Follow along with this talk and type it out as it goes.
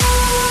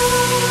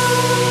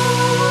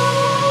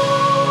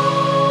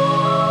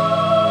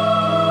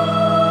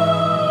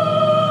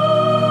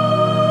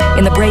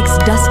break's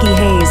dusky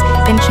haze,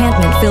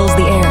 enchantment fills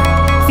the air.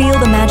 Feel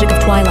the magic of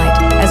twilight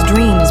as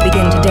dreams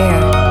begin to dare.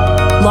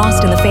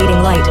 Lost in the fading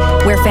light,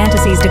 where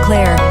fantasies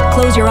declare,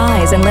 close your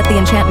eyes and let the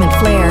enchantment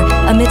flare,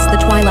 amidst the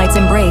twilight's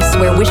embrace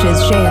where wishes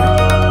share.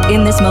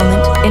 In this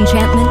moment,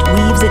 enchantment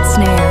weaves its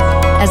snare.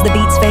 As the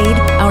beats fade,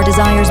 our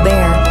desires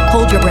bear.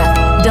 Hold your breath.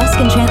 Dusk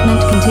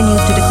Enchantment continues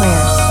to declare.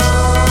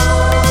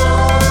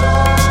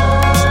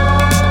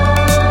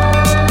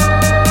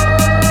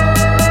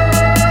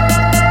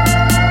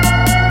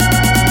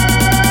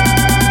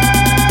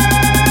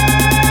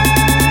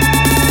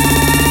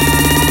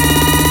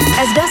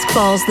 As dusk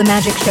falls, the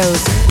magic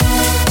shows.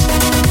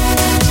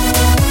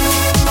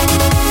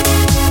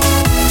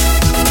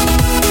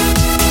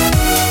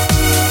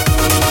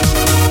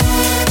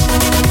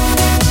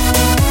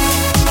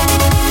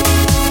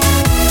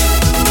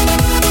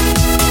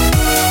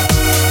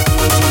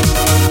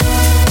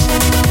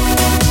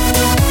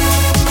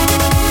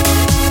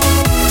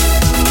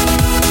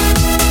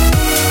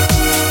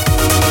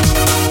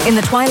 In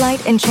the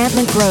twilight,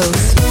 enchantment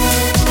grows.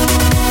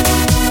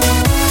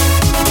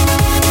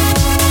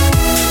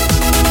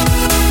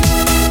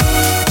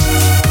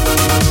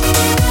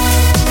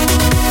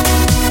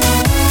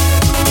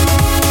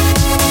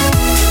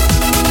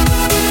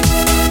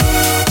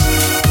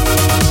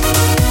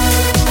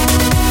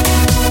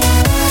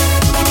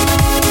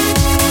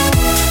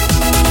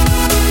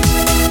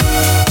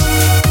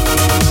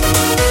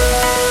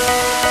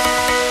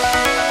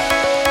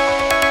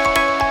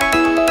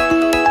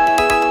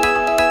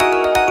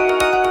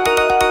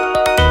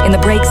 In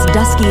the break's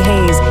dusky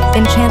haze,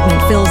 enchantment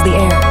fills the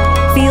air.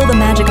 Feel the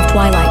magic of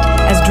twilight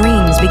as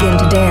dreams begin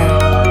to dare.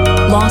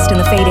 Lost in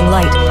the fading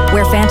light,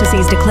 where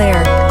fantasies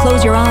declare,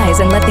 close your eyes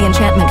and let the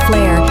enchantment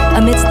flare,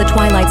 amidst the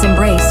twilight's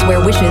embrace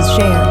where wishes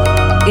share.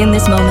 In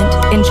this moment,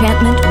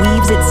 enchantment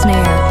weaves its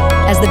snare.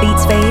 As the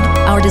beats fade,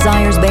 our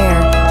desires bear.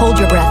 Hold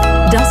your breath.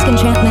 Dusk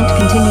Enchantment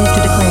continues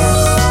to declare.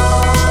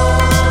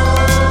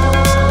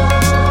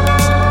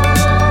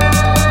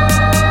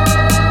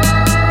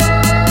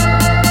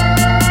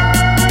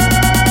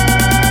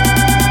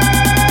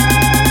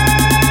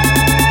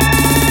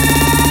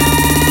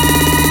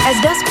 As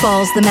dusk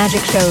falls, the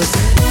magic shows.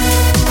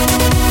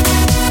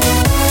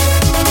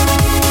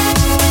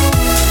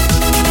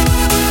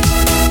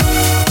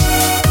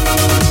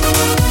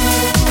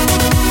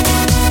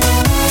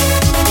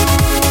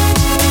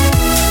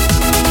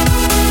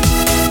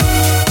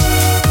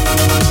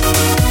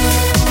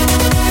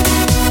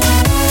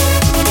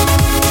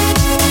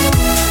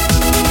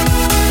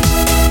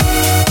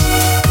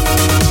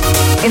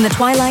 In the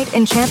twilight,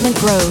 enchantment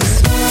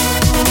grows.